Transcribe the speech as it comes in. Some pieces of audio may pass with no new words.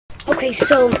Okay,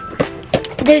 so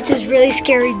there's this really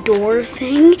scary door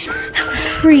thing. That was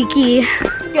freaky.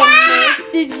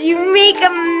 Did you make a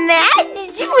mess?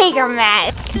 Did you make a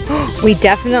mess? We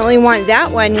definitely want that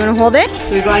one. You want to hold it?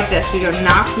 We go like this. We go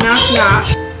knock, knock, knock.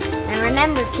 And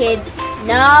remember, kids,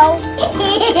 no.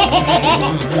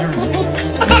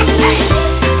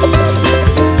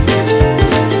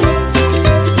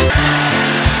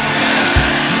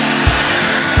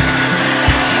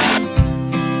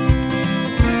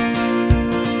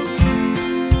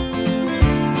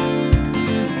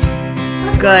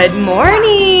 Good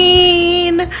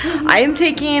morning. I am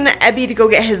taking Ebby to go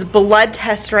get his blood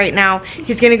test right now.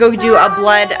 He's gonna go do a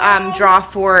blood draw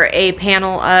for a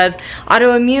panel of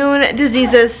autoimmune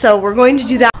diseases. So we're going to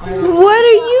do that. What are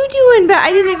you doing back?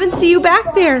 I didn't even see you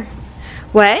back there.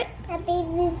 What? A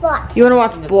baby boss. You wanna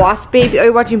watch Boss Baby? Are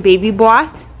you watching Baby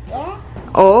Boss? Yeah.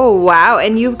 Oh wow,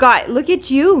 and you've got, look at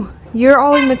you. You're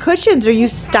all in the cushions. Are you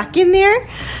stuck in there?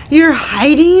 You're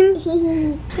hiding?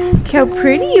 Look how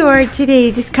pretty you are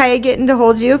today. Does Kaya getting to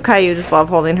hold you? Kaya, you just love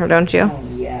holding her, don't you? Oh,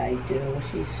 yeah, I do.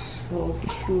 She's so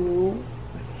cute.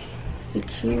 The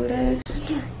cutest.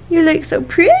 You look so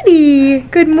pretty.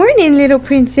 Good morning, little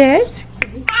princess.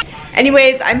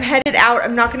 Anyways, I'm headed out.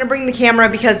 I'm not going to bring the camera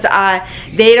because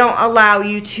they don't allow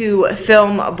you to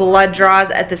film blood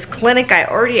draws at this clinic. I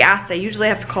already asked. I usually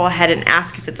have to call ahead and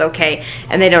ask if it's okay,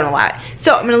 and they don't allow it.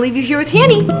 So I'm going to leave you here with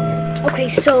Hanny. Okay,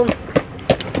 so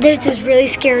there's this really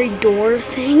scary door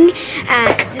thing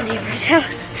at the neighbor's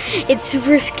house. It's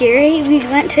super scary. We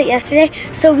went to it yesterday,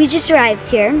 so we just arrived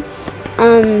here.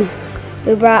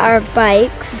 We brought our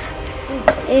bikes.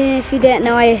 And if you didn't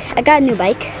know, I got a new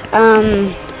bike.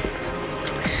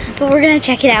 But we're gonna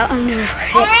check it out. I'm gonna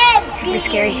record it. It's super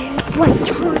scary. Light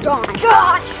turned on.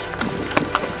 God!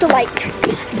 The light turned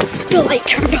on. The light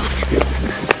turned on.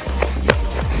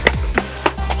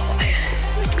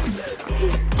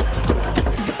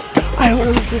 I don't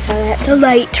know if you saw that. The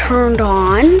light turned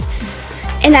on.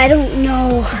 And I don't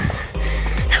know.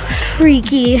 That was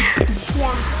freaky.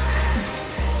 Yeah.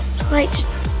 The light just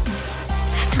turned on.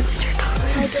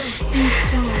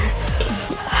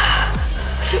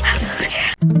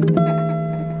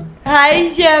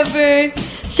 Hi, Shepherd.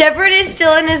 Shepherd is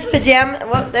still in his pajamas.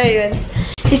 Whoa, there he is.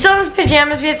 He's still in his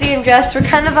pajamas. We have to get him dressed. We're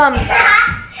kind of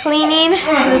cleaning.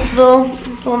 It's a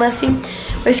little messy.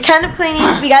 We're just kind of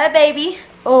cleaning. We got a baby.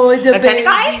 Oh, it's a baby.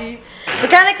 We're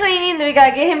kind of cleaning. Then we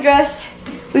gotta get him dressed.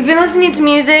 We've been listening to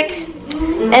music,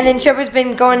 and then Shepherd's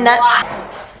been going nuts.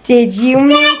 Did you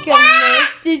make a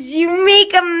mess? Did you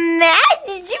make a mess?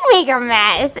 Did you make a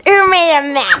mess? Who made a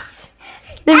mess?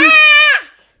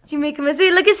 Did you make a mess?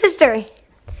 Wait, look at sister. Do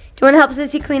you want to help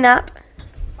Sissy clean up?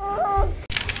 Are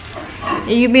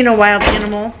you being a wild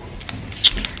animal?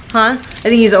 Huh? I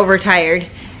think he's overtired.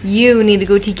 You need to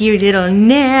go take your little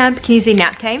nap. Can you say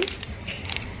nap time?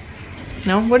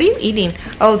 No? What are you eating?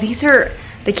 Oh, these are...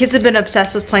 The kids have been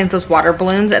obsessed with playing with those water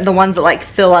balloons and the ones that like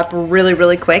fill up really,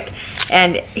 really quick.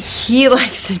 And he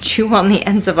likes to chew on the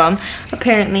ends of them,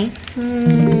 apparently.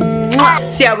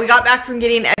 So yeah, we got back from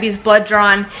getting Ebby's blood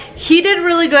drawn. He did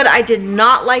really good. I did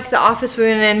not like the office we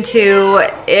went into.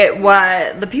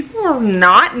 The people were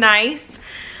not nice.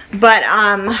 But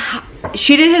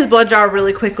she did his blood draw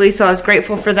really quickly, so I was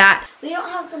grateful for that. We don't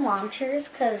have the launchers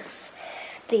because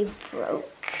they broke.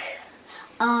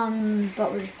 But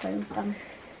we're just playing with them.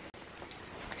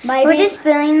 We're just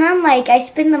spinning them. Like, I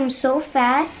spin them so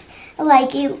fast.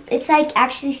 Like, it's like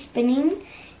actually spinning.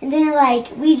 And then,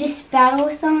 like, we just battle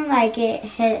with them. Like, it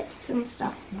hits and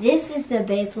stuff. This is the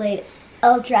Beyblade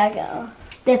Ultra Go.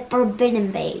 The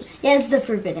Forbidden Beyblade. Yes, the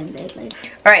Forbidden Beyblade.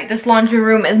 Alright, this laundry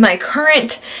room is my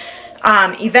current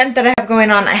event that I have going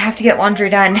on. I have to get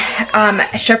laundry done.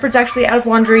 Shepherd's actually out of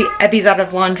laundry. Ebby's out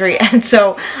of laundry. And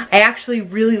so I actually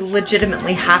really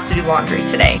legitimately have to do laundry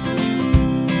today.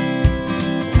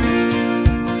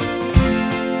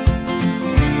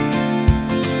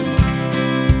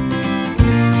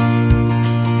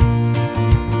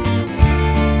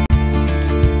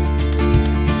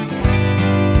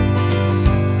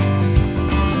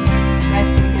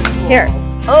 Here.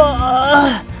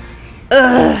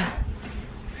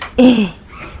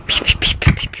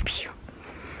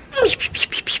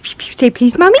 Say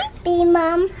please, mommy. Be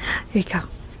mom. Here you go.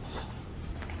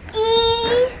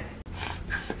 What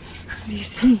do you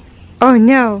see? Oh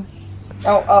no.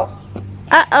 Oh.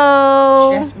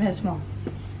 Uh-oh. Yes, Miss Mom.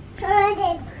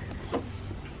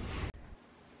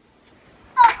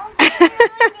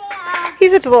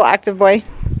 He's such a little active boy.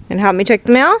 And help me check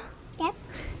the mail? Yep.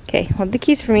 Okay, hold the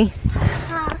keys for me.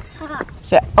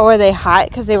 Oh, are they hot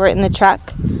because they were in the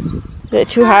truck? Is it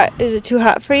too hot? Is it too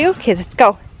hot for you? Okay, let's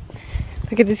go.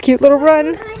 Look at this cute little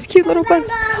run. This cute little buns.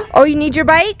 Oh, you need your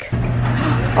bike?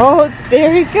 Oh,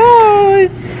 there he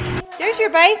goes. There's your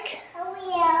bike.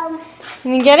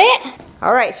 Can you get it?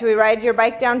 All right, should we ride your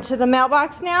bike down to the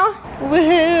mailbox now?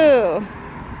 Woohoo.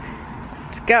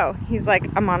 Let's go. He's like,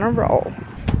 I'm on a roll.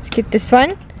 Let's get this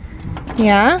one.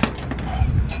 Yeah.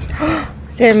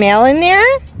 Is there mail in there?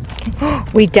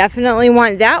 We definitely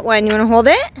want that one. You want to hold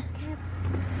it?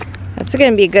 That's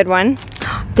going to be a good one.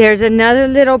 There's another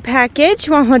little package.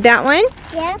 You want to hold that one?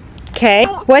 Yeah. Okay.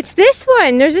 What's this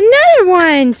one? There's another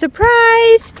one.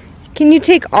 Surprise. Can you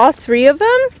take all 3 of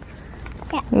them?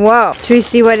 Yeah. Whoa. Should we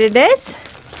see what it is?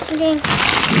 Okay.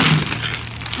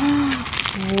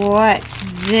 What's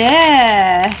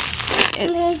this?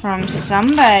 It's from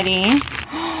somebody.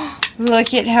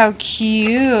 Look at how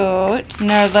cute. And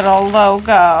their little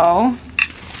logo.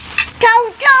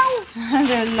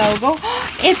 Their logo.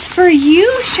 It's for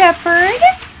you, Shepherd.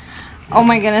 Oh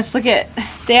my goodness, look at,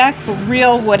 they have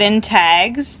real wooden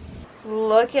tags.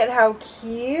 Look at how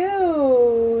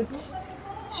cute.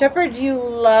 Shepherd, do you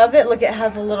love it? Look, it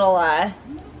has a little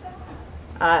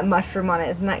mushroom on it.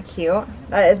 Isn't that cute?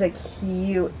 That is a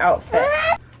cute outfit.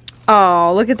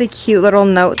 Oh, look at the cute little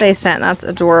note they sent. That's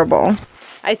adorable.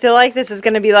 I feel like this is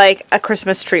going to be like a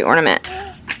Christmas tree ornament.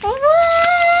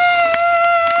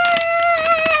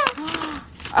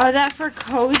 Oh, that for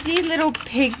cozy little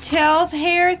pigtail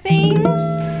hair things?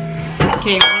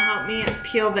 Okay, you want to help me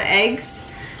peel the eggs?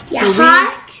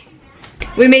 Yeah.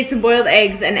 We made some boiled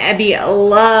eggs, and Ebby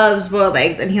loves boiled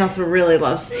eggs, and he also really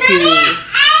loves to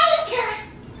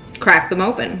crack them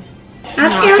open.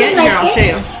 Knock it. Here, I'll show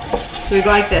you. So we go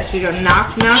like this. We go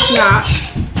knock, knock, knock.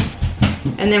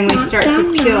 And then we start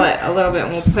to peel it a little bit,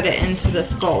 and we'll put it into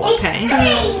this bowl, okay?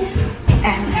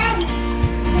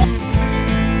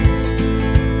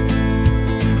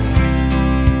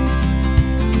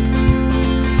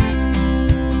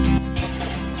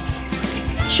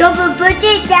 Shovel, put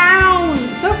it down.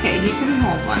 It's okay, you can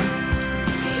hold one.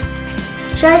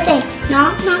 Should I say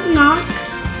knock, knock, knock?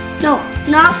 No,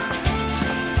 knock.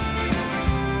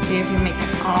 See if you make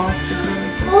it all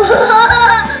super.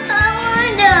 I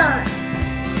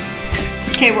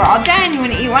Okay, we're all done. You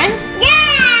want to eat one?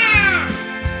 Yeah.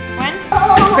 One?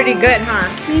 Pretty good, huh?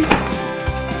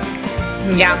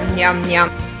 Yum, yum, yum.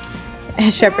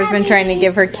 Shepherd's been trying to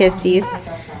give her kissies.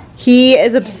 He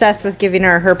is obsessed with giving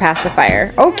her her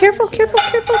pacifier. Oh, careful, careful,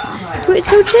 careful. Do it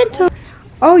so gentle.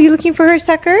 Oh, you looking for her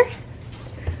sucker?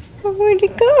 Oh, where'd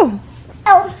it go?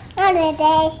 Oh, not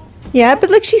today. Yeah,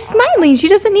 but look, she's smiling. She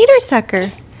doesn't need her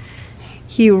sucker.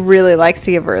 He really likes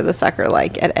to give her the sucker,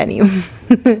 like, at any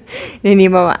moment.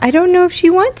 I don't know if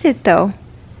she wants it, though.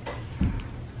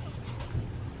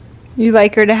 You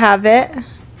like her to have it?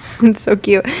 It's so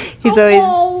cute. He's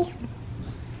always...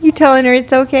 You telling her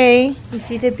it's okay? You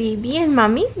see the baby and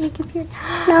mommy? Look at your...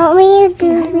 No, me,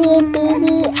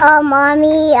 baby. Oh,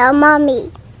 mommy. Oh,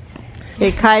 mommy.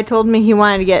 Okay, Kai told me he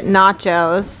wanted to get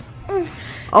nachos.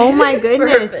 Oh my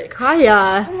goodness,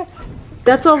 Kaya.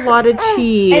 That's a lot of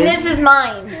cheese. And this is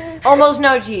mine. Almost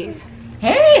no cheese.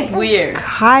 Hey, weird.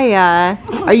 Kaya,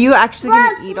 are you actually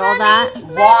going to eat all that?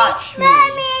 Watch me.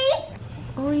 Mommy.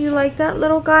 Oh, you like that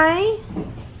little guy?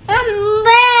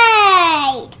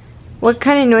 Right. What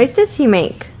kind of noise does he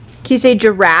make? Can you say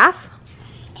giraffe?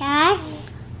 Cash.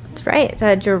 That's right, it's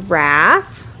a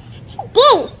giraffe.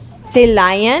 This. Say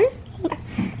lion.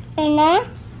 And then.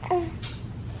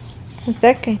 What's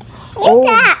that guy? What's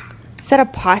that? Is that a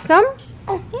possum?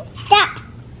 That.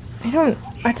 I don't,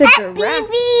 that's a giraffe.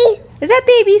 Baby. Is that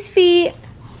baby's feet?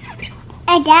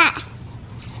 And that.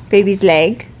 Baby's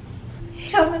leg?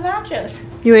 Eat all the nachos.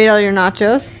 You ate all your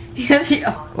nachos? Yes, you.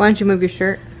 Why don't you move your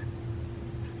shirt?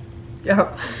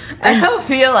 Yo, I don't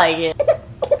feel like it.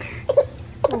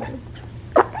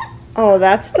 Oh,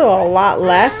 that's still a lot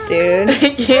left, dude. I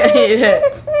can't eat it.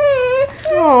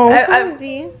 Oh, I'm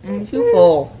too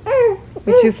full.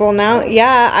 You're too full now?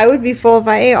 Yeah, I would be full if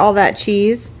I ate all that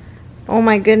cheese. Oh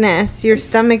my goodness, your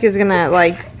stomach is gonna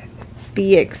like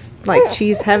be like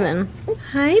cheese heaven.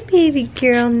 Hi, baby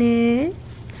girlness.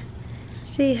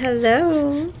 Say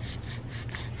hello.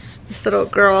 This little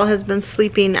girl has been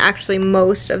sleeping actually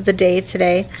most of the day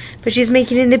today, but she's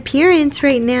making an appearance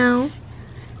right now.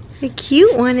 A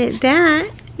cute one at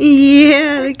that.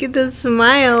 Yeah, look at those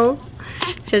smiles.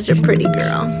 Such a pretty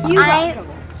girl.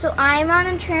 So I'm on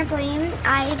a trampoline.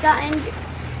 I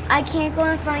can't go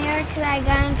in front yard because I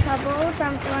got in trouble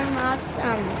from throwing rocks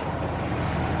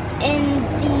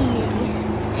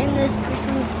in this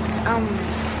person's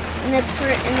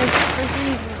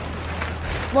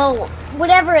well,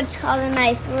 whatever it's called, and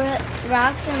I threw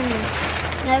rocks and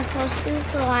I was supposed to,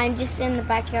 so I'm just in the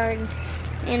backyard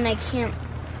and I can't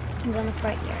go in the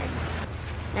front yard.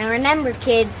 Now remember,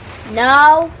 kids,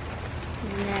 no,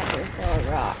 never throw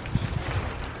a rock.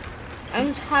 I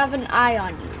just have an eye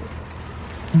on you.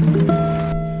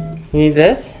 You need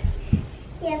this?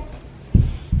 Yep.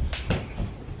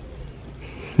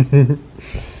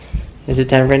 Is it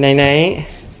time for night-night?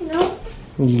 No.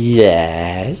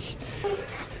 Yes.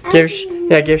 Give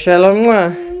Shiloh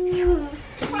mwah.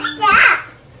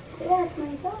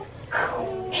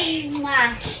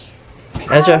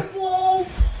 Ezra,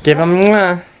 give him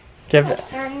mwah. Give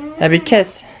Abby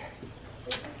kiss.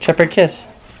 Shepherd kiss.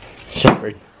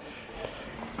 Shepherd.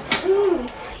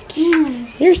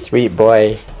 You're a sweet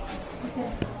boy.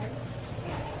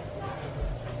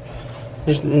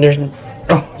 There's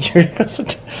oh, you're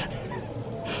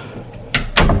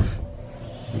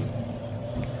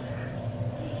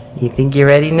You think you're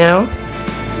ready now?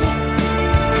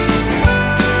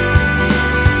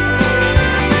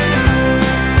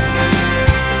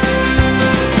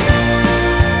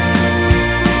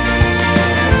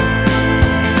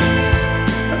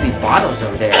 Bottles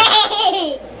over there.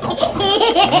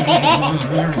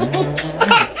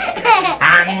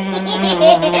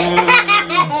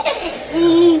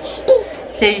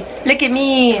 Say, look at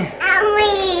me.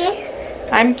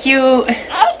 I'm cute.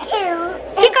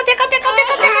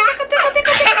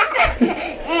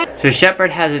 So Shepherd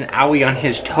has an owie on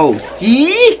his toe.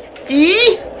 See?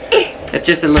 See? That's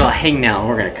just a little hangnail.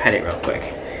 We're gonna cut it real quick.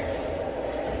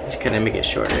 Just gonna make it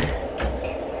shorter.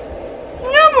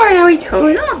 No more owie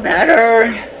toes, not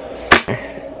better.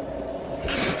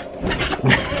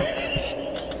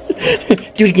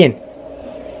 Do it again.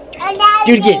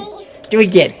 Do it again. Do it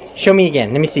again. Show me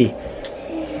again. Let me see.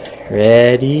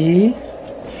 Ready?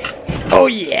 Oh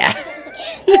yeah.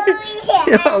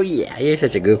 Oh yeah. You're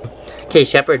such a goof. Okay,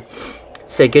 Shepherd.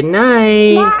 Say good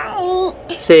night. Bye.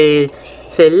 Say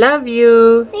love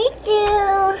you. Me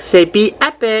too. Say be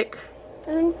epic.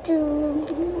 Me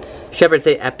too. Shepherd,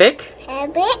 say epic.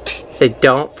 Epic. Say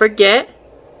don't forget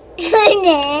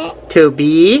Epic. to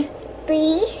be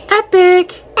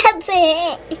epic.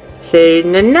 Epic. Say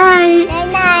night.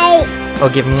 Night night. Oh,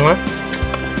 give him one.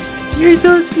 You're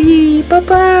so sweet. Bye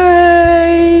bye.